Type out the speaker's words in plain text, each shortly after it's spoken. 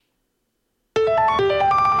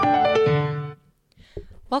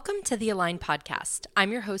Welcome to the Align Podcast.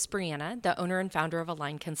 I'm your host, Brianna, the owner and founder of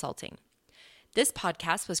Align Consulting. This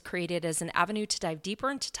podcast was created as an avenue to dive deeper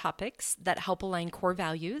into topics that help align core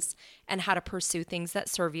values and how to pursue things that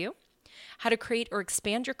serve you, how to create or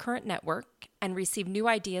expand your current network, and receive new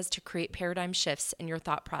ideas to create paradigm shifts in your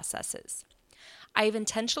thought processes. I have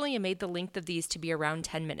intentionally made the length of these to be around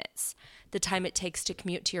 10 minutes, the time it takes to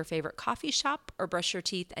commute to your favorite coffee shop or brush your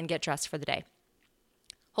teeth and get dressed for the day.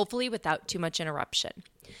 Hopefully without too much interruption.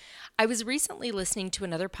 I was recently listening to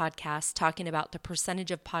another podcast talking about the percentage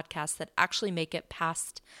of podcasts that actually make it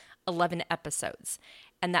past 11 episodes,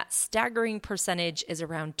 and that staggering percentage is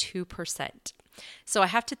around 2%. So I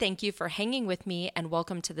have to thank you for hanging with me and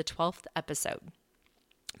welcome to the 12th episode.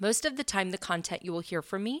 Most of the time, the content you will hear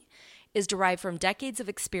from me is derived from decades of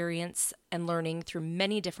experience and learning through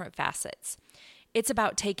many different facets. It's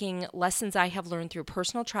about taking lessons I have learned through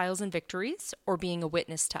personal trials and victories or being a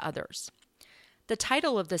witness to others. The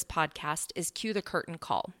title of this podcast is Cue the Curtain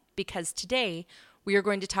Call, because today we are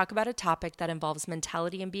going to talk about a topic that involves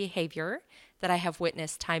mentality and behavior that I have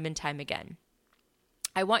witnessed time and time again.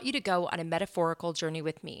 I want you to go on a metaphorical journey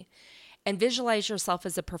with me and visualize yourself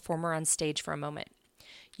as a performer on stage for a moment.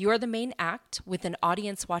 You are the main act with an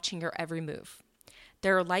audience watching your every move.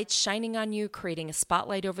 There are lights shining on you, creating a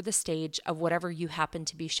spotlight over the stage of whatever you happen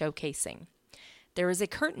to be showcasing. There is a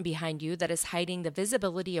curtain behind you that is hiding the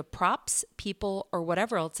visibility of props, people, or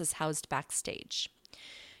whatever else is housed backstage.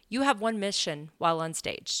 You have one mission while on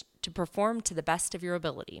stage, to perform to the best of your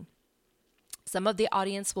ability. Some of the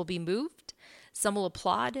audience will be moved, some will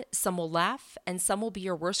applaud, some will laugh, and some will be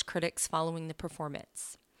your worst critics following the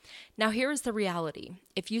performance. Now here is the reality.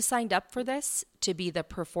 If you signed up for this to be the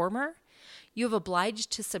performer, you have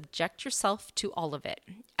obliged to subject yourself to all of it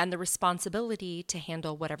and the responsibility to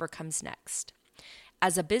handle whatever comes next.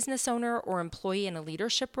 As a business owner or employee in a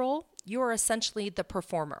leadership role, you are essentially the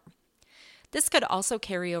performer. This could also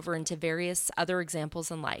carry over into various other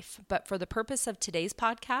examples in life, but for the purpose of today's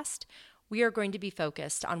podcast, we are going to be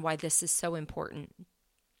focused on why this is so important.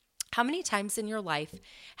 How many times in your life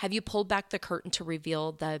have you pulled back the curtain to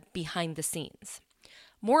reveal the behind the scenes?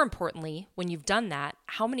 More importantly, when you've done that,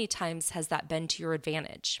 how many times has that been to your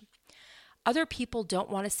advantage? Other people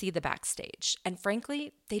don't want to see the backstage, and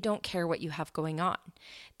frankly, they don't care what you have going on.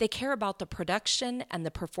 They care about the production and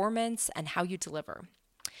the performance and how you deliver.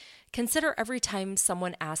 Consider every time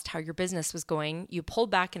someone asked how your business was going, you pulled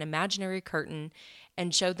back an imaginary curtain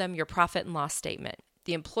and showed them your profit and loss statement,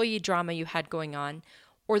 the employee drama you had going on,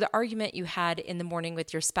 or the argument you had in the morning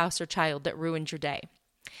with your spouse or child that ruined your day.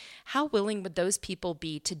 How willing would those people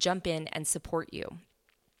be to jump in and support you?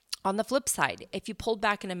 On the flip side, if you pulled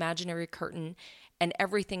back an imaginary curtain and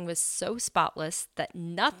everything was so spotless that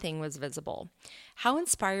nothing was visible, how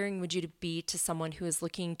inspiring would you be to someone who is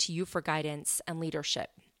looking to you for guidance and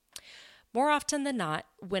leadership? More often than not,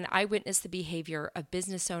 when I witness the behavior of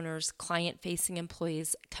business owners, client-facing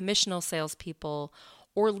employees, commissional salespeople,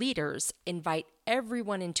 or leaders invite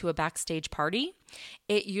everyone into a backstage party,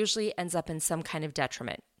 it usually ends up in some kind of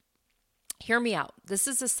detriment. Hear me out. This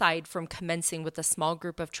is aside from commencing with a small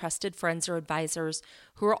group of trusted friends or advisors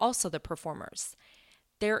who are also the performers.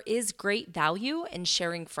 There is great value in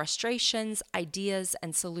sharing frustrations, ideas,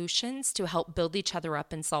 and solutions to help build each other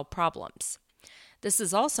up and solve problems. This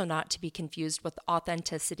is also not to be confused with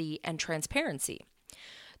authenticity and transparency.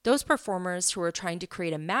 Those performers who are trying to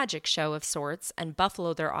create a magic show of sorts and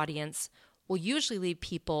buffalo their audience will usually leave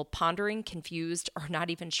people pondering, confused, or not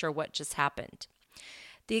even sure what just happened.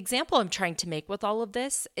 The example I'm trying to make with all of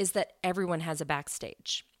this is that everyone has a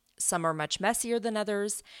backstage. Some are much messier than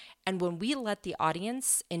others, and when we let the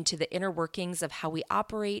audience into the inner workings of how we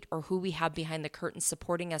operate or who we have behind the curtain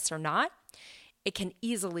supporting us or not, it can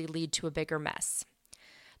easily lead to a bigger mess.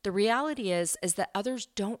 The reality is that others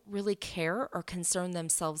don't really care or concern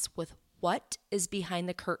themselves with what is behind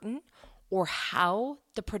the curtain or how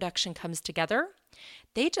the production comes together.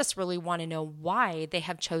 They just really want to know why they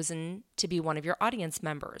have chosen to be one of your audience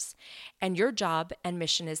members. And your job and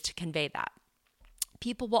mission is to convey that.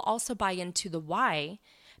 People will also buy into the why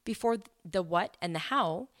before the what and the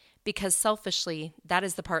how, because selfishly, that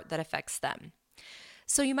is the part that affects them.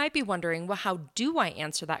 So you might be wondering, well, how do I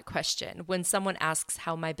answer that question when someone asks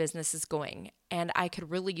how my business is going and I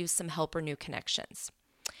could really use some help or new connections?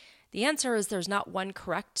 The answer is there's not one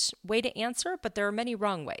correct way to answer, but there are many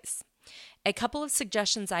wrong ways. A couple of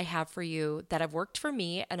suggestions I have for you that have worked for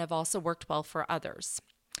me and have also worked well for others.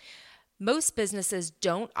 Most businesses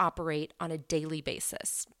don't operate on a daily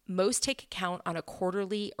basis. Most take account on a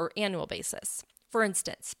quarterly or annual basis. For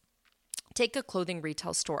instance, Take a clothing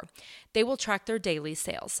retail store. They will track their daily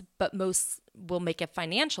sales, but most will make a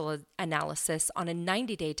financial analysis on a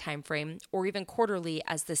 90-day time frame or even quarterly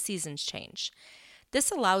as the seasons change.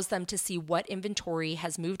 This allows them to see what inventory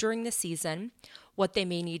has moved during the season, what they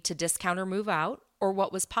may need to discount or move out, or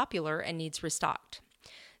what was popular and needs restocked.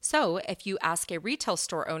 So, if you ask a retail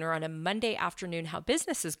store owner on a Monday afternoon how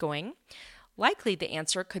business is going, likely the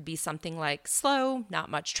answer could be something like slow, not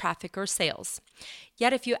much traffic or sales.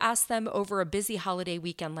 Yet if you ask them over a busy holiday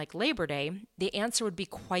weekend like Labor Day, the answer would be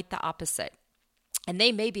quite the opposite. And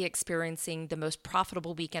they may be experiencing the most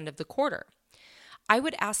profitable weekend of the quarter. I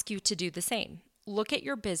would ask you to do the same. Look at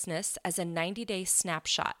your business as a 90-day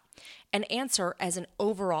snapshot and answer as an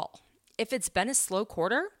overall. If it's been a slow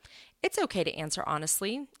quarter, it's okay to answer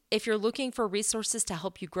honestly. If you're looking for resources to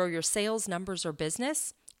help you grow your sales, numbers, or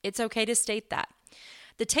business, it's okay to state that.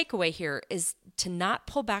 The takeaway here is to not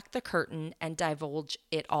pull back the curtain and divulge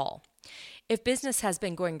it all. If business has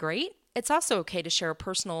been going great, it's also okay to share a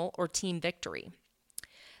personal or team victory.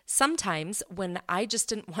 Sometimes when I just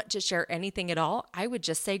didn't want to share anything at all, I would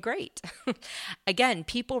just say great. Again,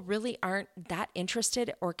 people really aren't that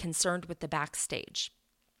interested or concerned with the backstage.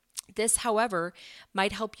 This, however,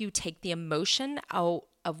 might help you take the emotion out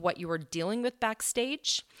of what you are dealing with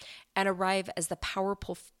backstage and arrive as the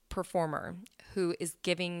powerful performer who is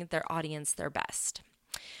giving their audience their best.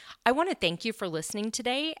 I want to thank you for listening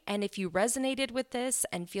today, and if you resonated with this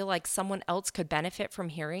and feel like someone else could benefit from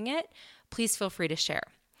hearing it, please feel free to share.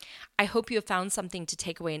 I hope you have found something to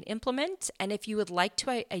take away and implement, and if you would like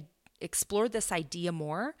to explore this idea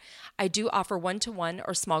more, I do offer one-to-one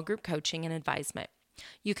or small group coaching and advisement.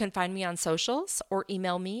 You can find me on socials or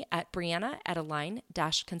email me at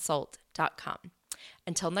brianna@align-consult.com.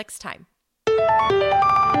 Until next time.